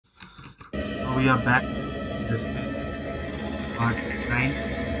we are back in the space. Part 9.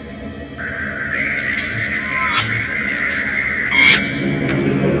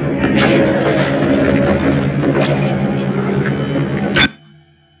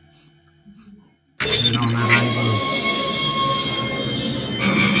 We're on arrival.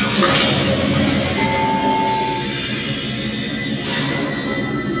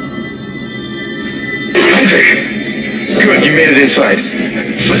 Good, you made it inside.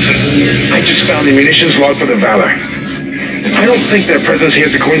 Listen, I just found the munitions log for the Valor. I don't think their presence here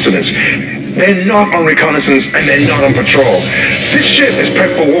is a coincidence. They're not on reconnaissance and they're not on patrol. This ship is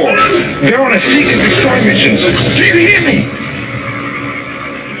prepped for war. They're on a seek and destroy mission. Do you hear me?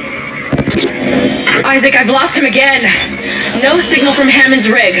 Isaac, I've lost him again. No signal from Hammond's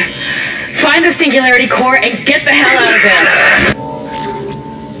rig. Find the Singularity Core and get the hell out of there.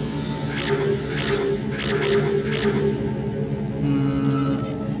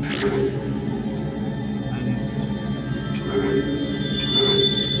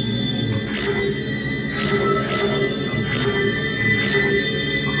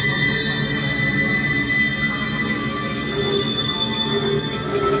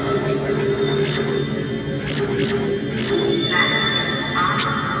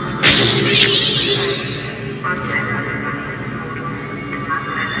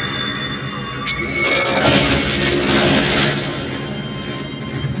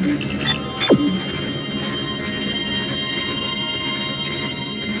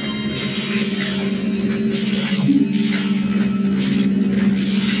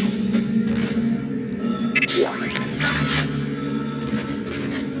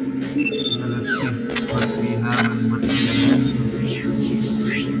 Let's see what we have and what we have.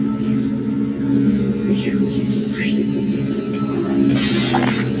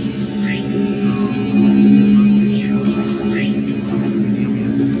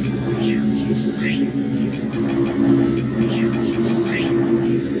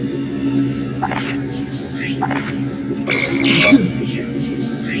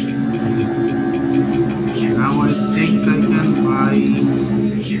 Now I think I can buy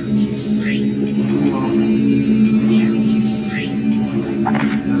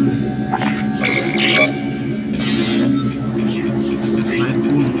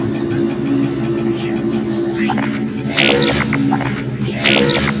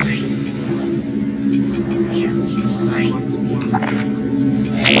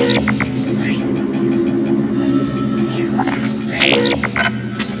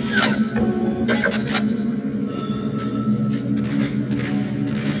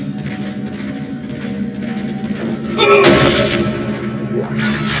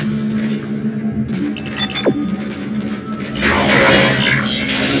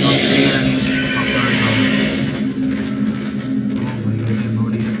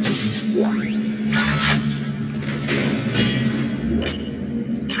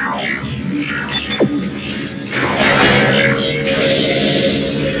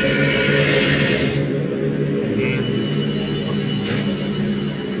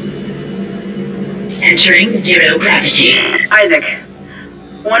Entering zero gravity. Isaac,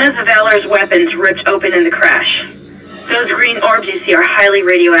 one of the Valor's weapons ripped open in the crash. Those green orbs you see are highly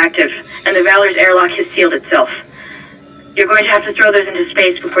radioactive, and the Valor's airlock has sealed itself. You're going to have to throw those into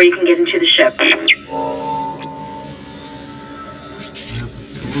space before you can get into the ship.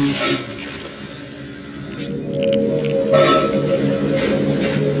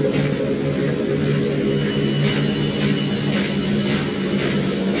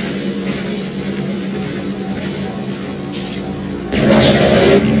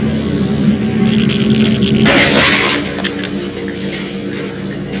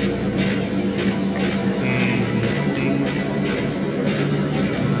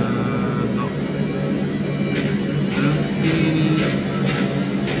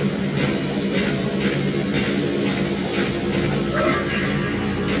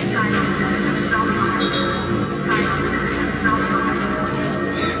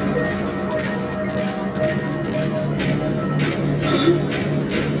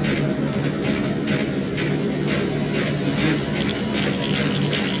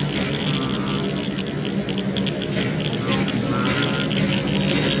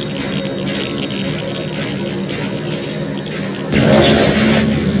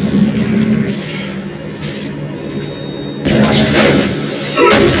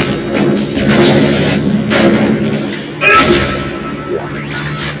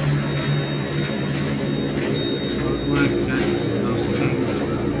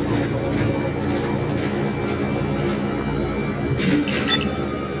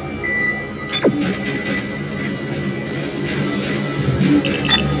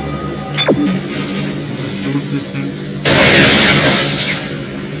 use these things.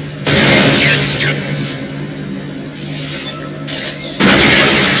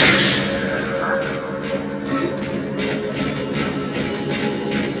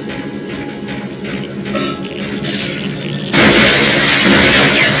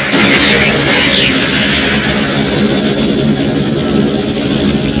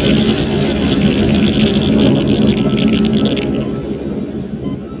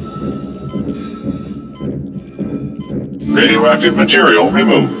 Radioactive material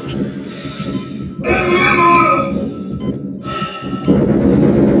removed.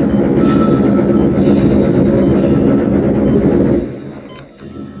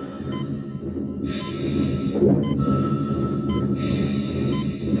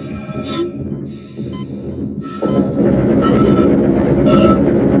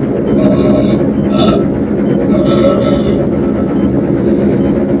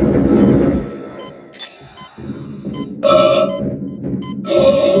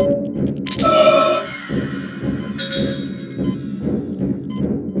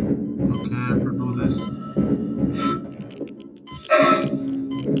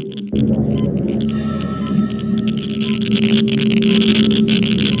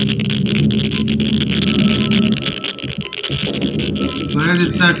 Where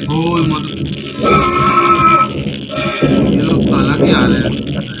is that hole, motherfucker? ये लोग तो अलग ही आ रहे हैं।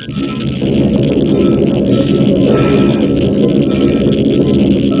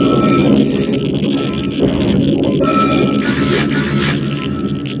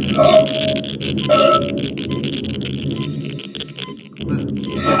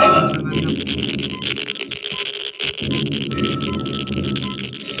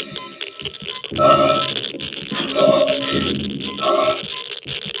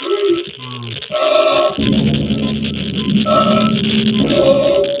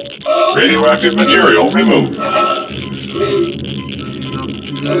 Radioactive material removed.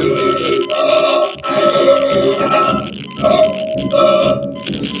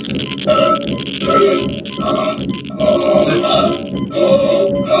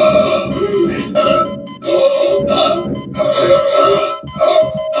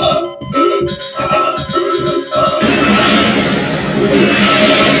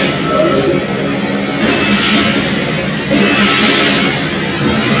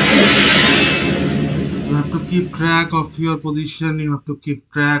 Keep track of your position, you have to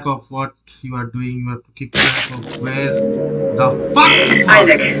keep track of what you are doing, you have to keep track of where the fuck you are.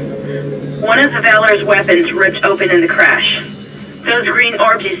 Isaac, one of the Valor's weapons ripped open in the crash. Those green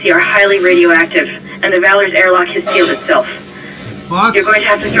orbs you see are highly radioactive, and the Valor's airlock has sealed itself. What? You're going to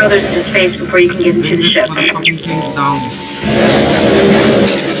have to throw those into space before you can get into the ship. Bring this motherfucking things down.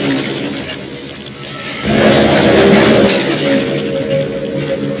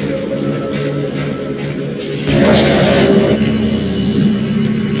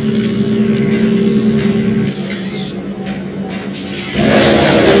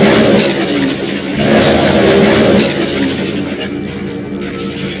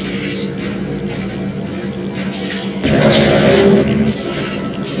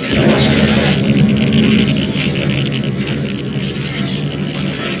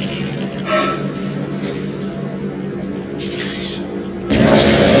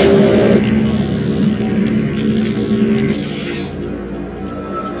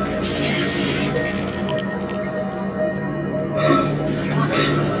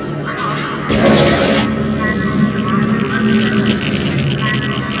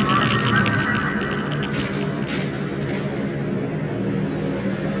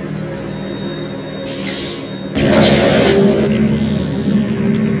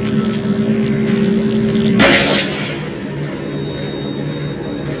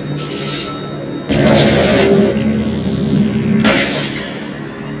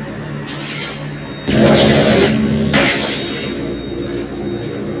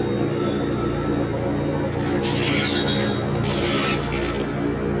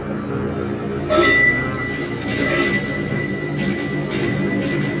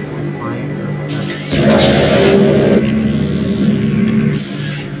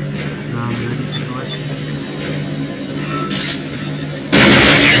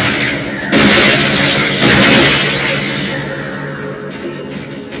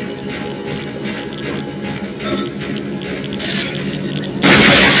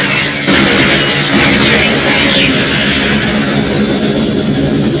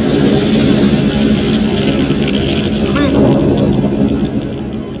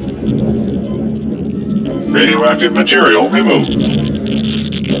 Radioactive material removed.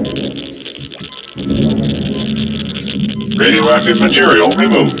 Radioactive material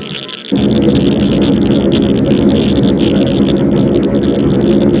removed.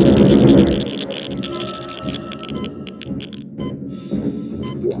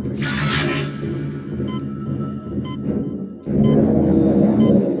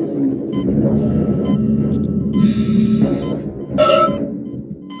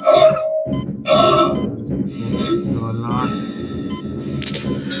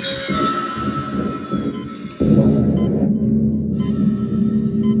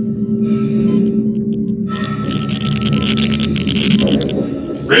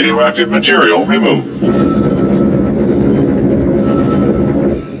 Radioactive material removed.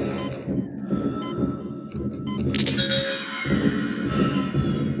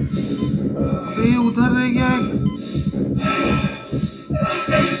 अरे उधर रह गया एक।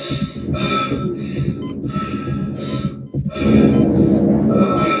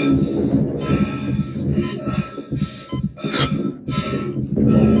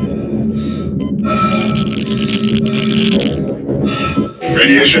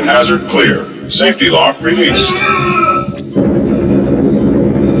 Radiation hazard clear. Safety lock released.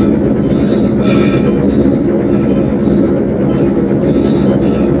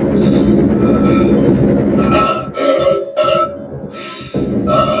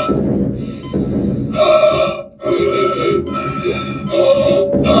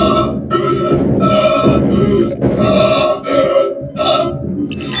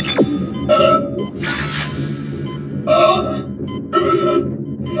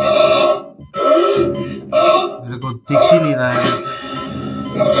 मेरे को दिख ही नहीं रहा है जैसे।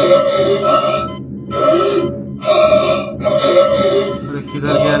 अरे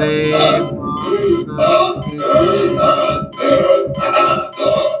किधर गया रे?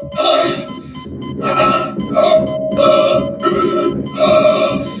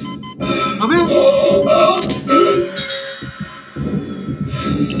 अबे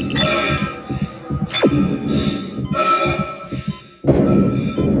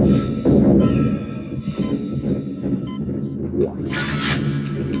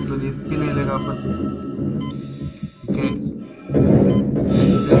तो रिस्क ही नहीं लेगा अपन। ओके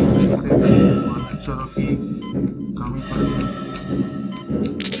इससे चलो कि कमी पड़ जाए।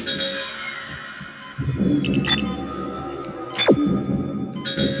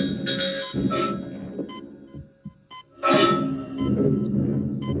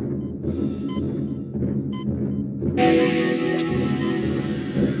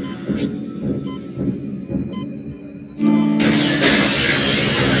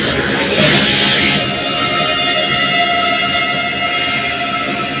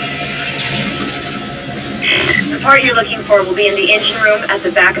 The part you're looking for will be in the engine room at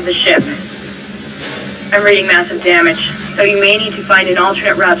the back of the ship. I'm reading massive damage, so you may need to find an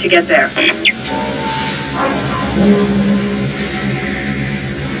alternate route to get there.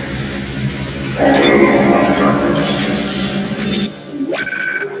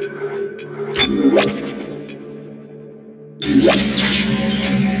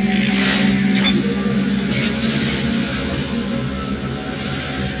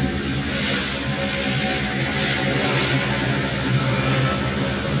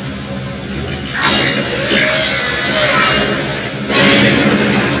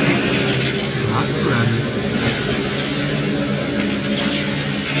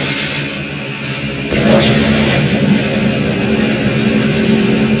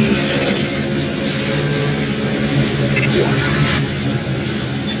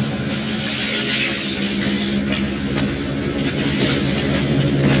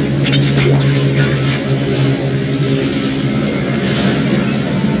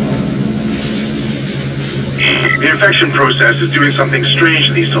 The infection process is doing something strange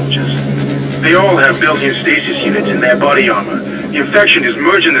to these soldiers. They all have built-in stasis units in their body armor. The infection is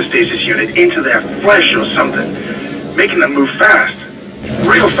merging the stasis unit into their flesh or something, making them move fast.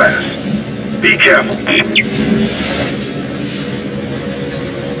 Real fast. Be careful.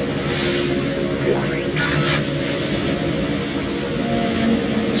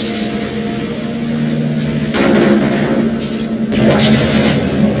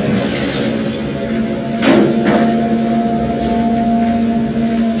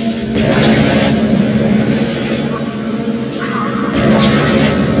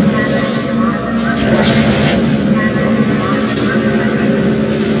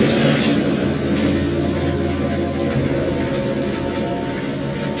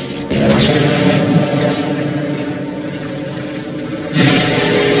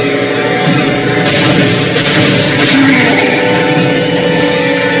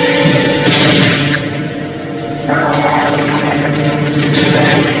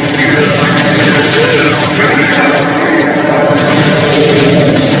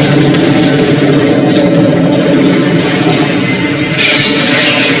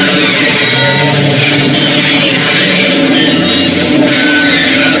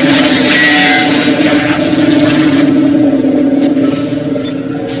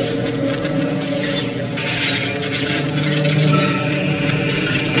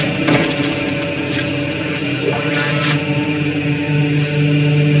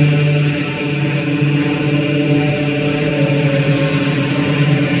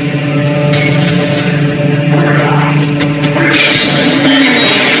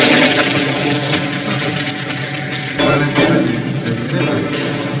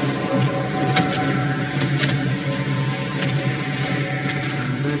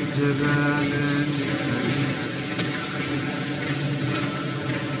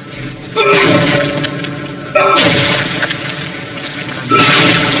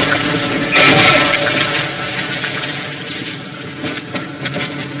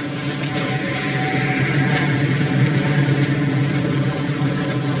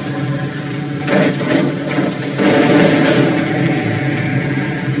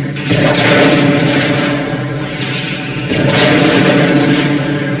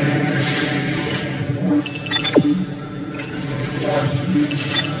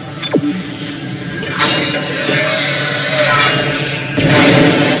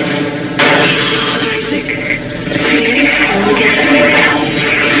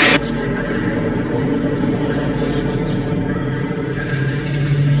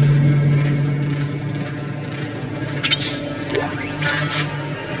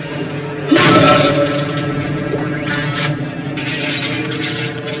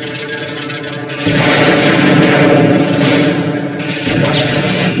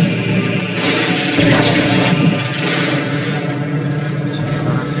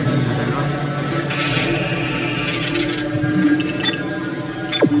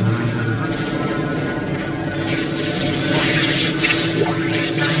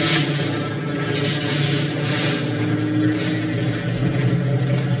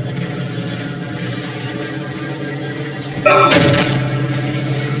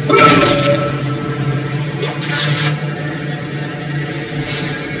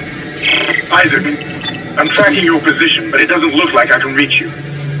 Isaac, I'm tracking your position, but it doesn't look like I can reach you.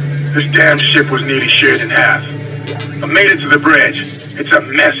 This damn ship was nearly shared in half. I made it to the bridge. It's a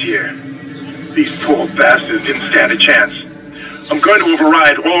mess here. These poor bastards didn't stand a chance. I'm going to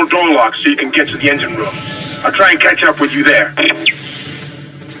override all door locks so you can get to the engine room. I'll try and catch up with you there.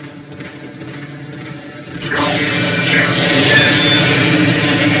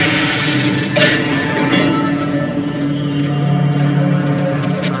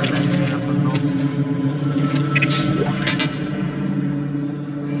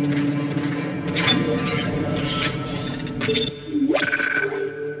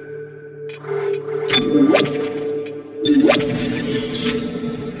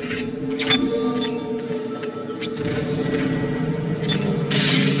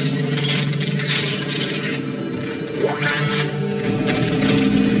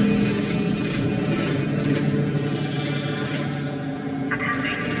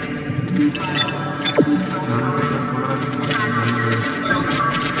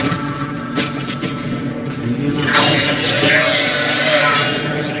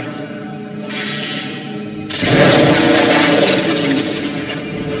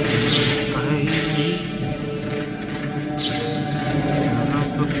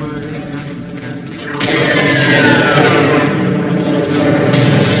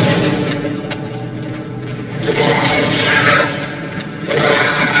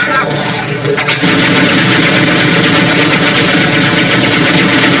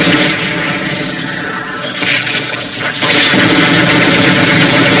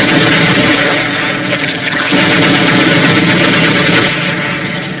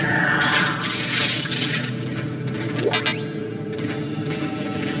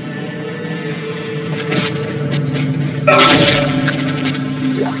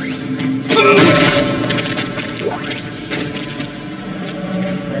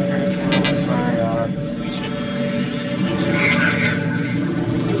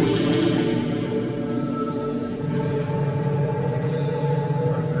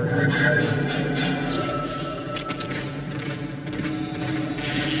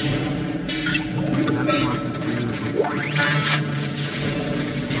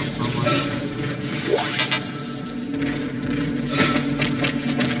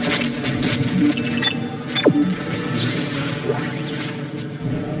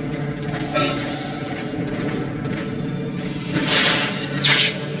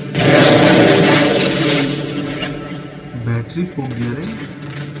 Battery फूक दिया रे।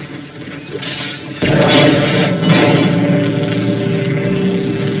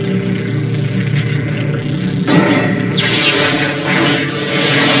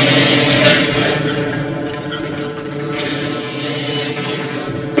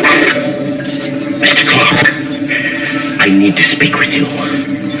 Mr. Clark, I need to speak with you.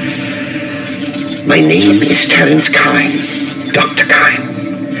 My name is Terence Kine, Dr. Kine.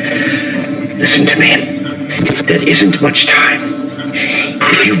 Listen to me. There isn't much time.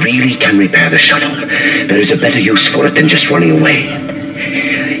 If you really can repair the shuttle, there is a better use for it than just running away.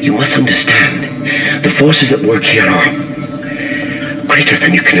 You must understand, the forces at work here are greater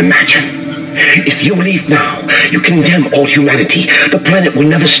than you can imagine. If you leave now, you condemn all humanity. The planet will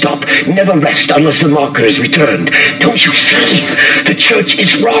never stop, never rest unless the marker is returned. Don't you see? The church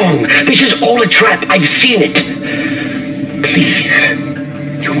is wrong. This is all a trap. I've seen it.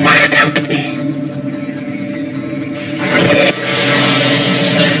 Please, you must help me.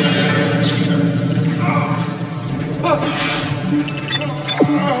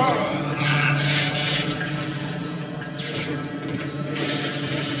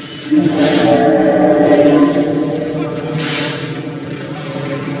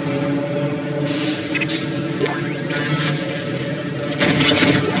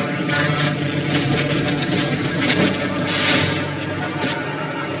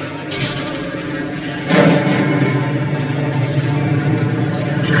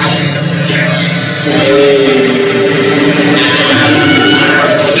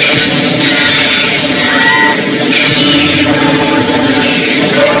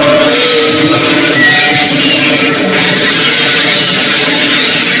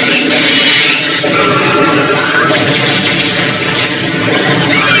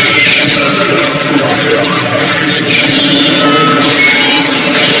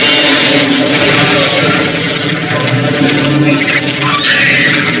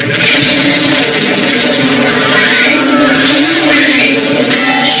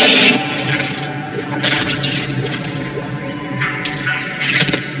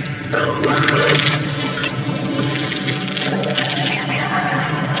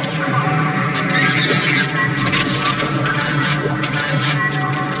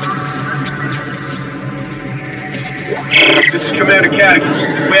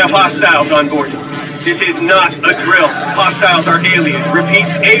 Hostiles on board. This is not a drill. Hostiles are aliens. Repeat,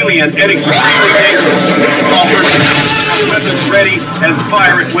 aliens and extremely dangerous. All personnel, weapons ready and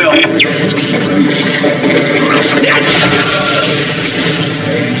fire at will.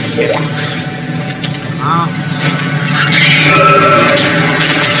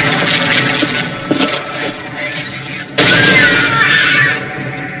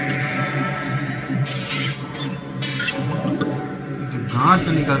 कहाँ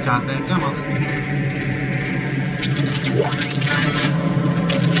से निकल के आते हैं क्या मदद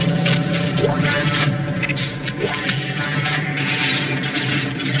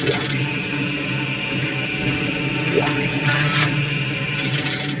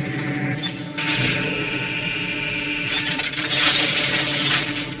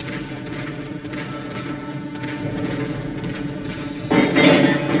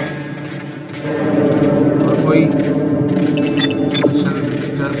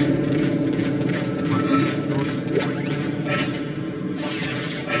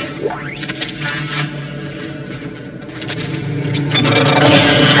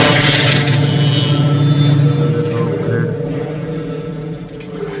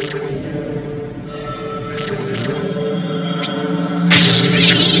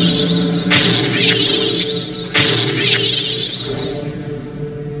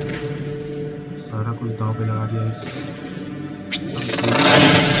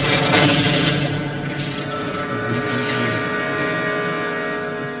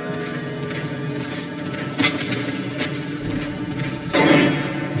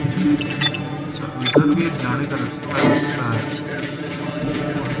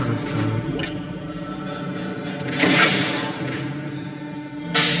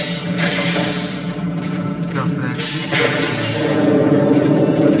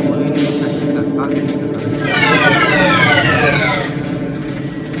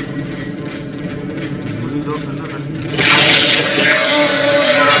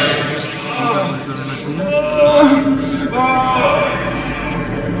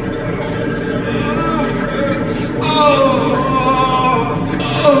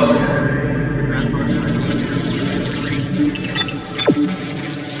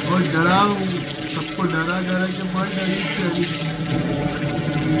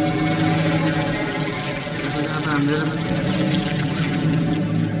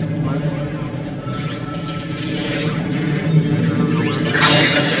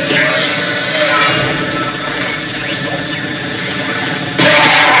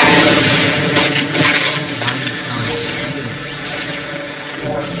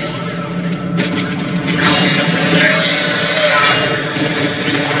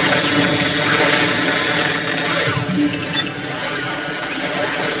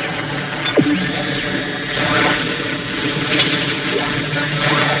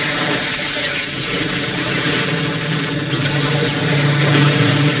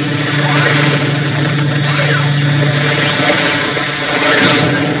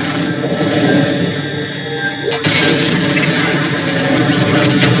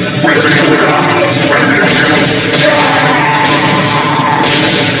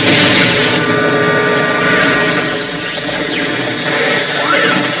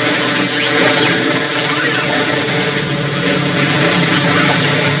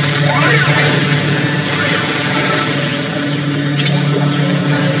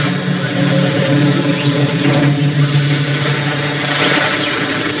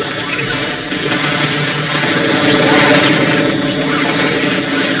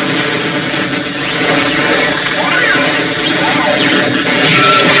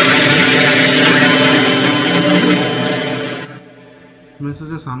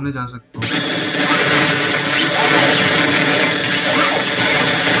सोचा सामने जा सकता हूँ।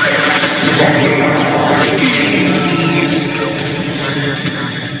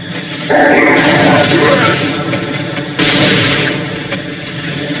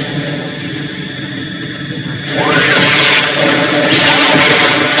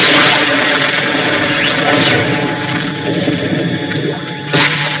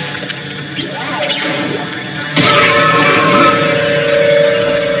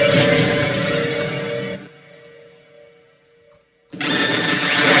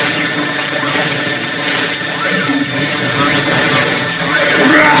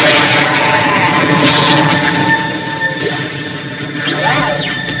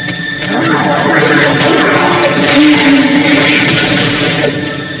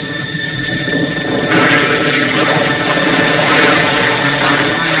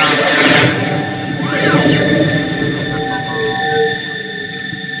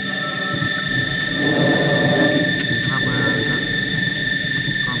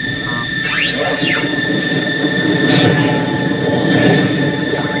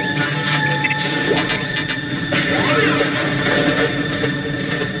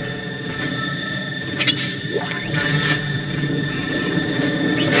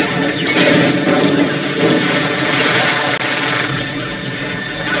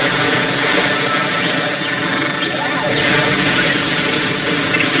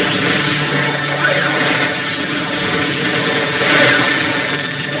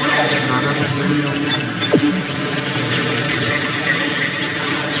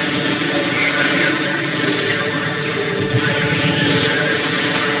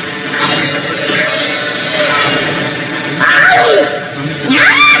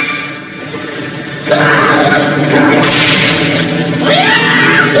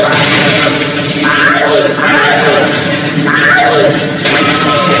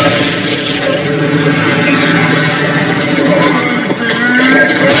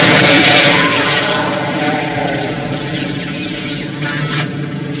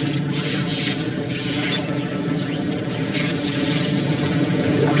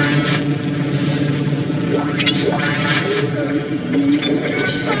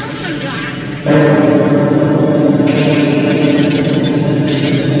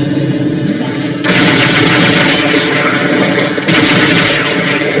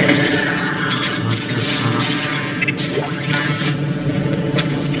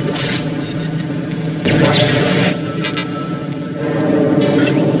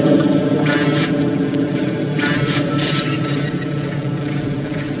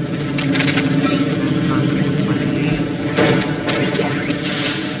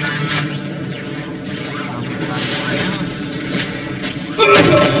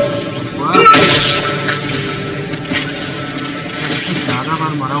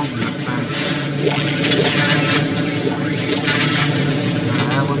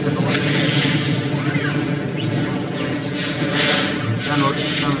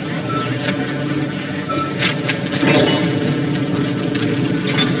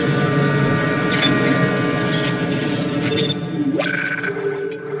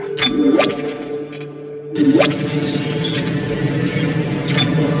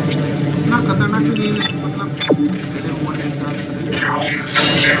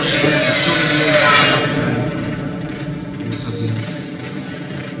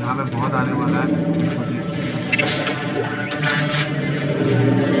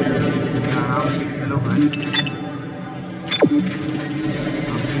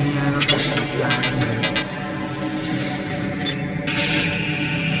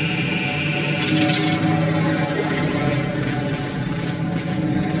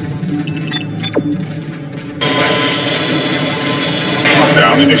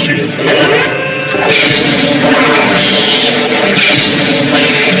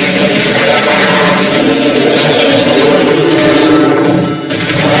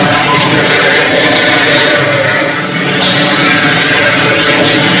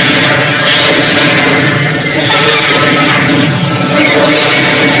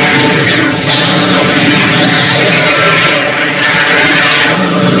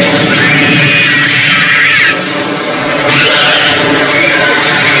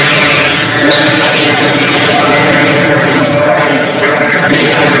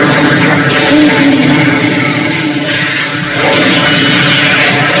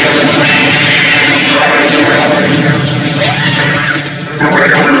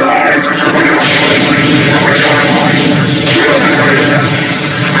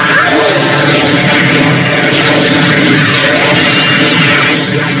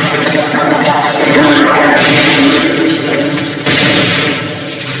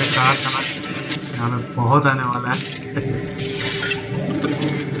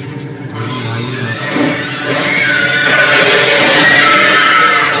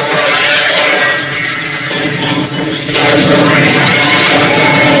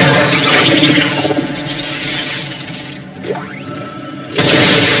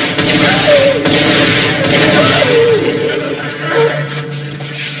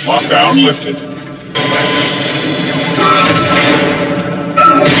 Lockdown lifted.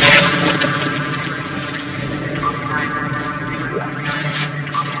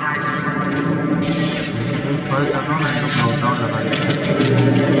 फर्स्ट जाता हूँ ना तो लॉकडाउन लगा देता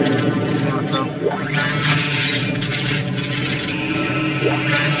हूँ इससे मतलब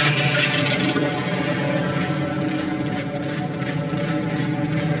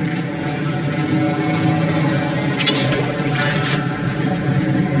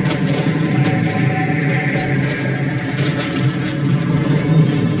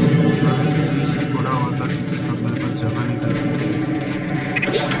थोड़ा और तक मेरे पास जगह निकल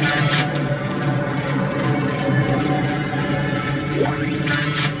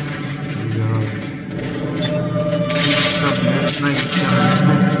इतना यूज किया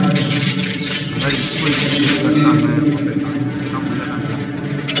अगर इसको यूज करता मैं इतना मुझे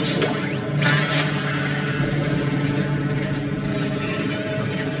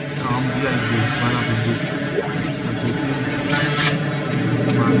काम दिया वाला बंदूक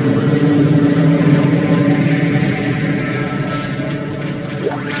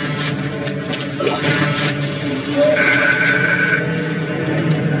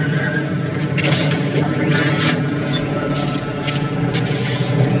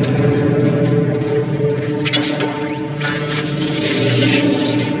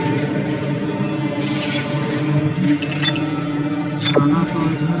खाना तो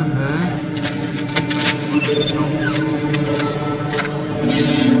इधर है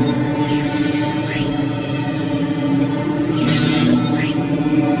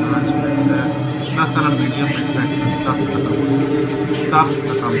इतना सारा मीडियम स्टफ खत्म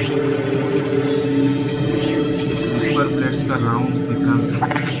सुपर प्लेट्स का राउंड्स दिख रहा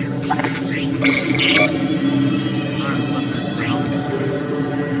है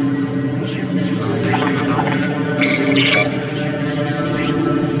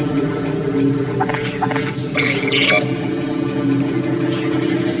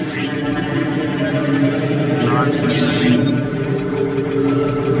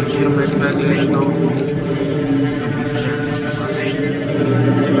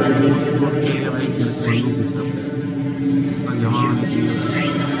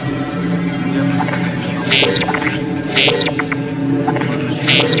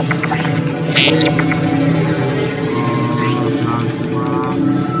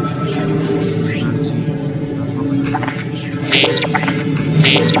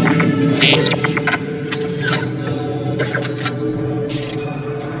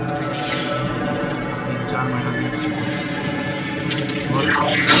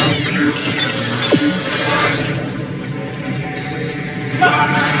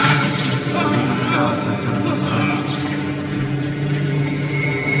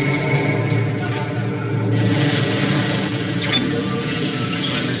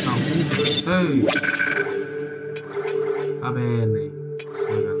अबे नहीं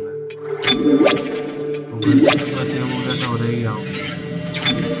इसमें करना है बस ये मुझे तो हो रही आओ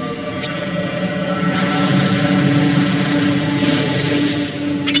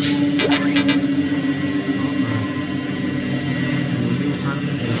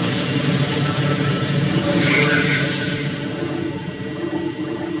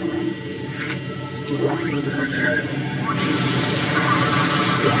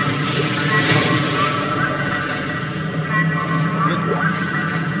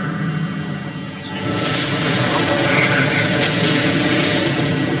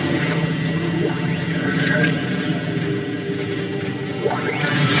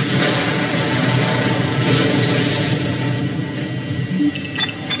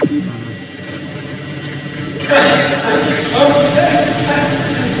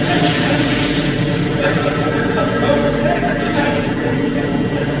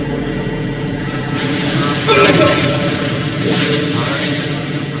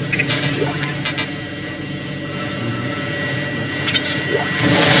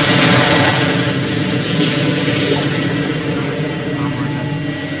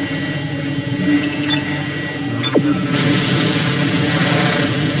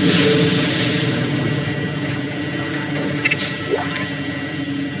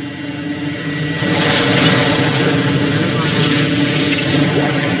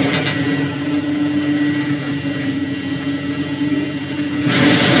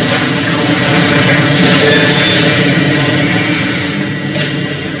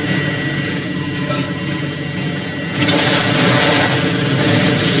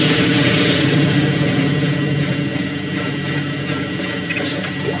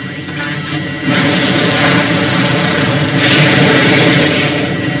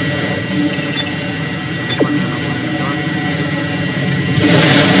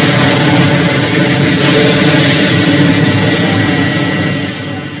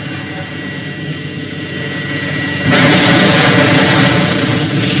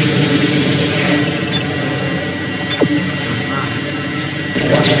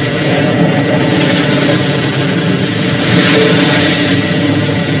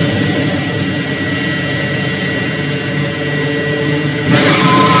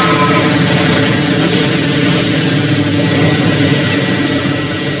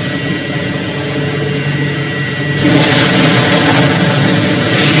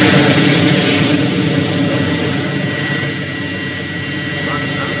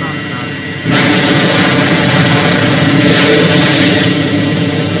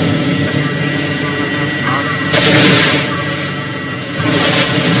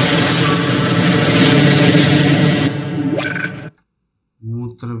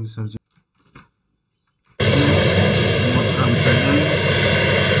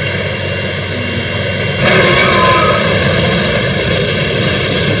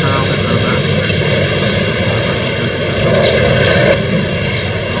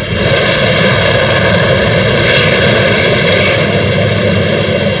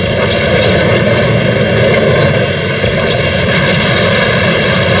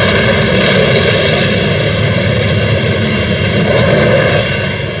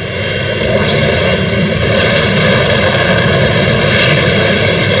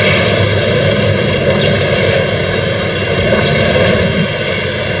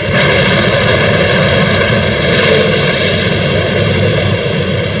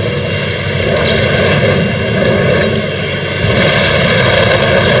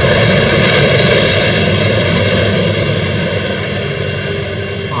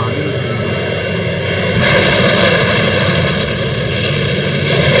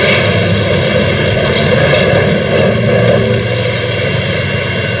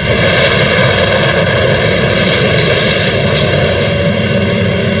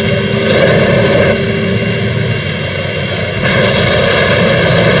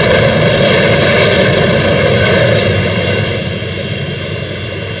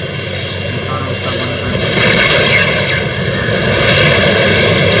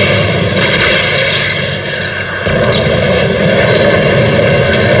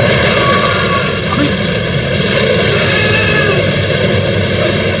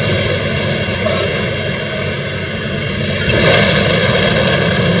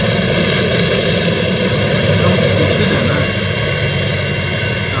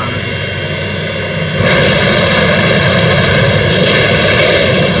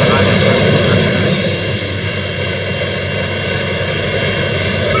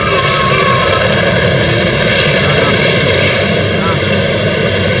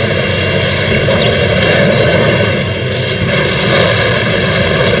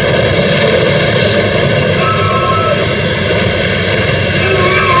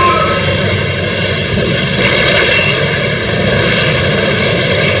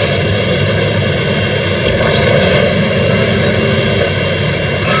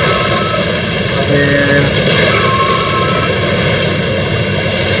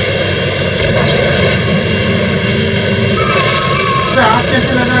आग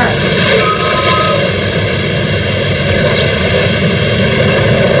कैसे लग रहा है?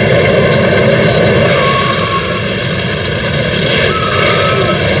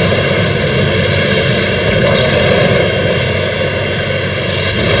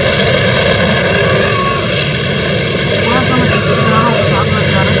 थोड़ा सा मैं खींच के जा रहा हूँ, आग लग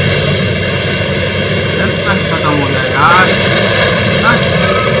जा रहा है। हेल्थ पैक खत्म हो गया यार।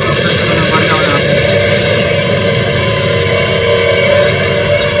 बढ़िया हो जाता है।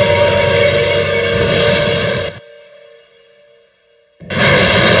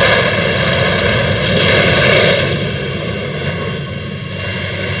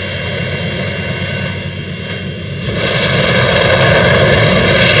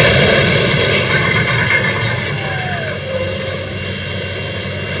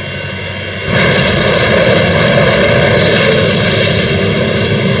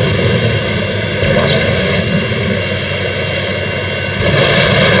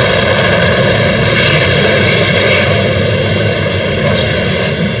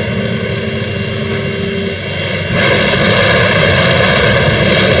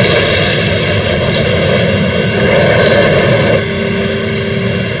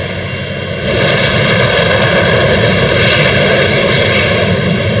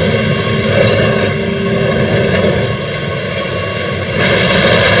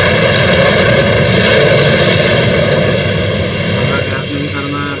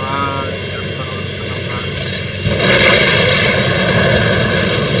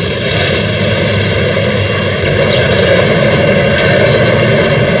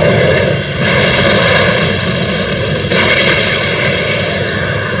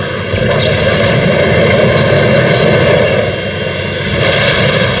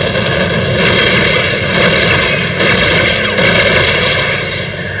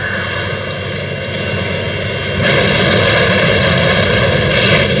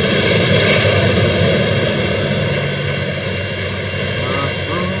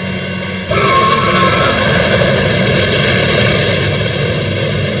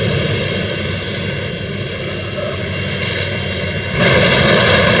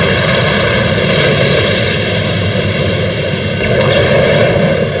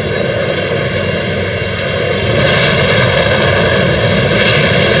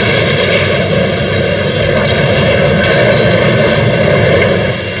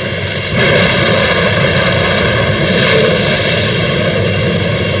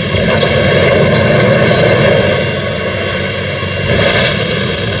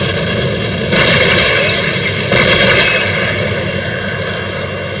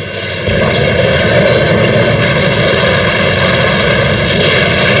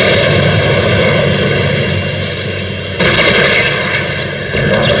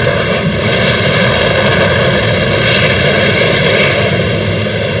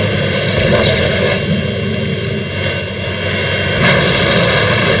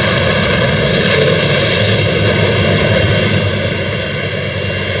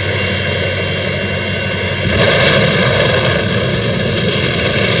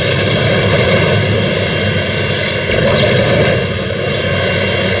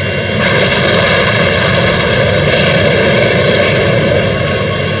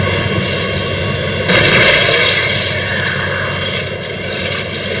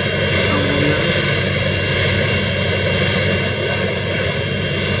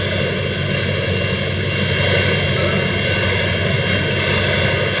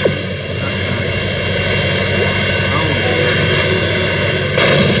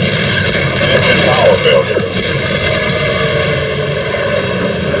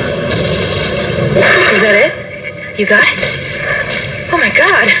 Is that it? You got it? Oh my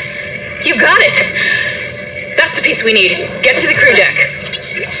god! You got it! That's the piece we need. Get to the crew deck.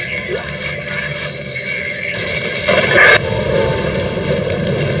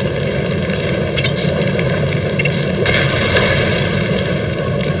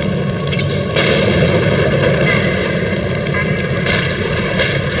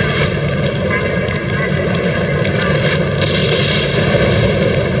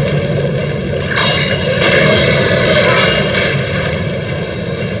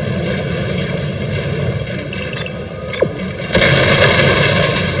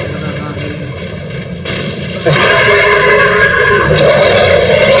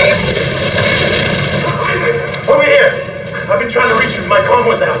 Over here! I've been trying to reach you. My comm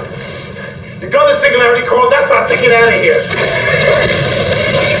was out. You got the singularity code. That's our ticket out of here.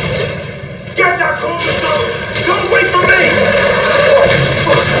 Get that code to stone! Don't wait for me!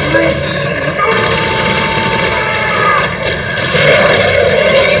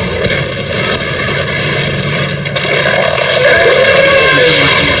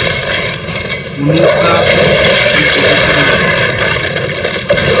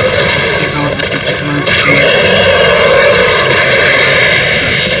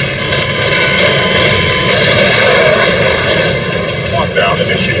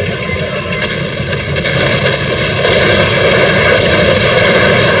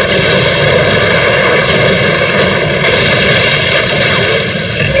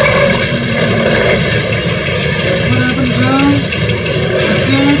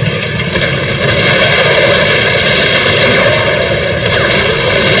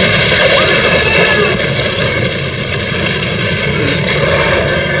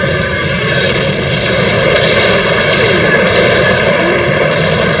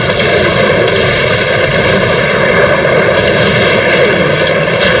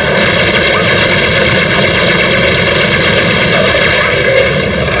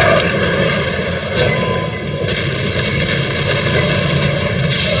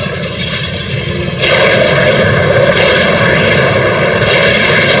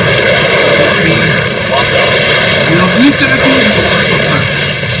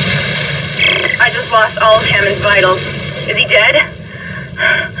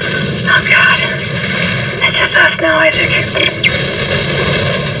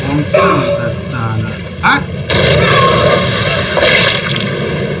 monster testana. Ah!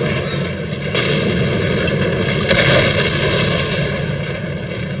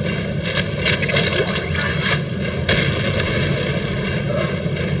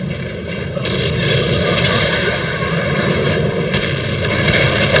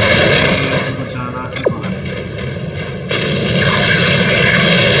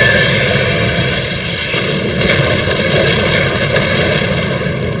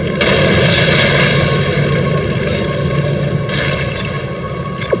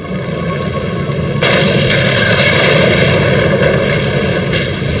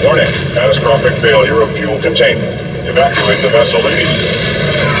 Catastrophic failure of fuel containment. Evacuate the vessel immediately.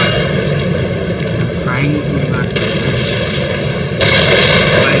 Trying to evacuate.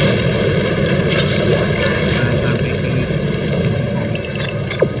 Guys are making it easy for me.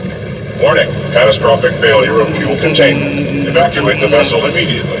 Warning, catastrophic failure of fuel containment. Evacuate the vessel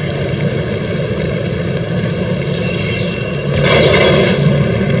immediately.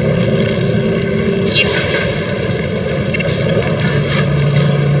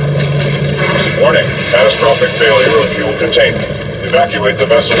 Warning, catastrophic failure of fuel containment. Evacuate the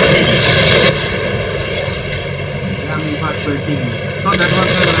vessel immediately. Yeah, I'm in part 13. So that was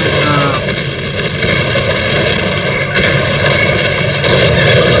like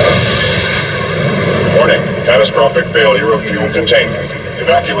Warning, catastrophic failure of fuel containment.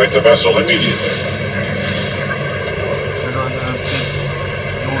 Evacuate the vessel immediately. that was a big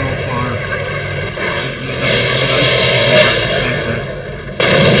no-no for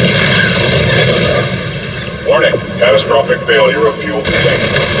Warning, catastrophic failure of fuel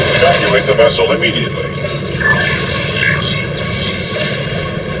containment. Evacuate the vessel immediately.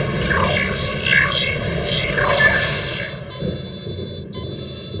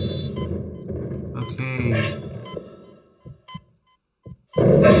 Okay.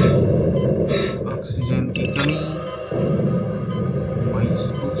 Oxygen की कमी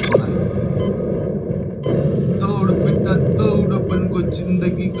महसूस हो रही है। दौड़ बेटा दौड़, अपन को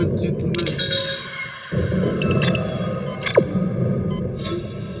जिंदगी को जीतना है।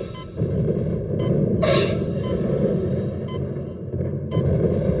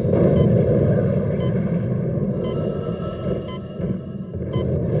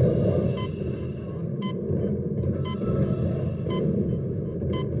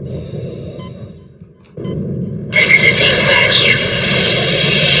 Exiting vacuum.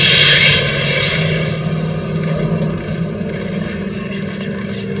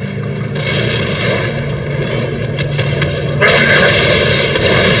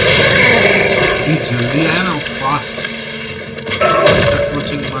 ये जल्दी आया ना, फास्ट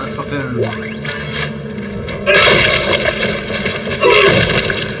कोचिंग मदरफकर।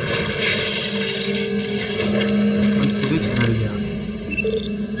 खुद ही चिढ़ गया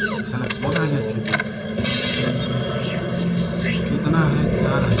साला, कौन आ गया चुप। कितना है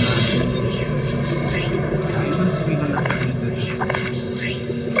 4000। ड्राइवर से भी कंडक्टर भेज देते हैं।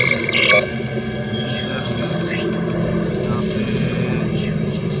 यहाँ पे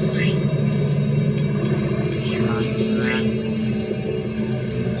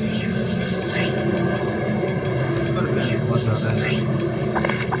बहुत ज़्यादा है।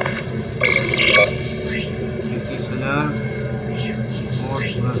 31,000 और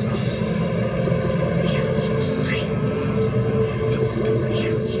थोड़ा सा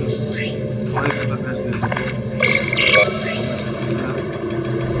थोड़े कंडक्टर्स दे दो।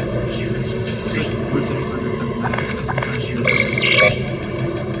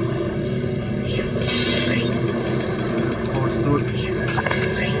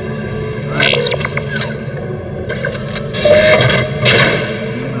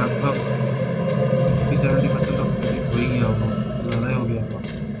 लगभग 50-70% तो हो ही गया होगा, ज़्यादा ही हो गया होगा।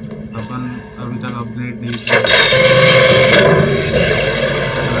 अपन अभी तक अपग्रेड नहीं किया।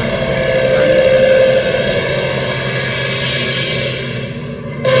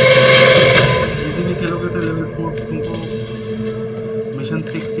 इसी में खेलोगे तो लेवल 4 तुमको मिशन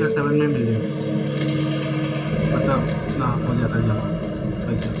 6 या 7 में मिल जाएगा, मतलब ना हो जाता है जमा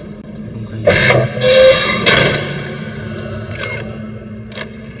पैसा तुम कहीं।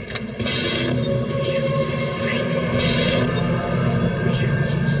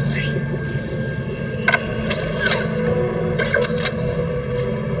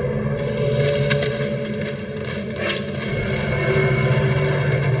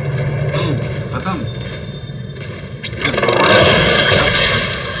 खत्म।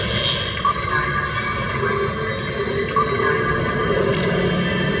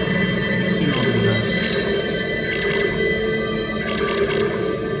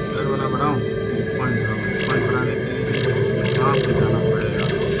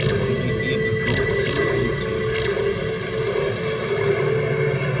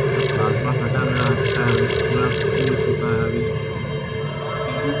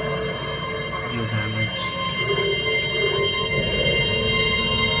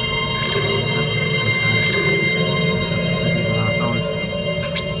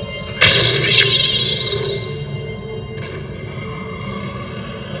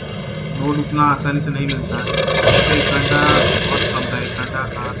 इतना आसानी से नहीं मिलता है। 1 घंटा बहुत कम था, 1 घंटा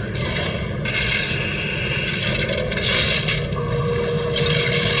कहाँ था।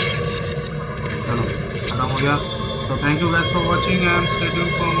 चलो खत्म हो गया। So thank you guys for watching and stay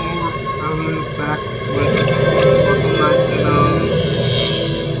tuned for more. I will be back with Part-9 in a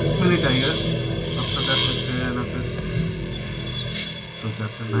minute, I guess. After that, with the NFS. So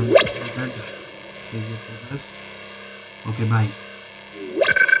chapter 9 completed. Save your progress. Okay, bye.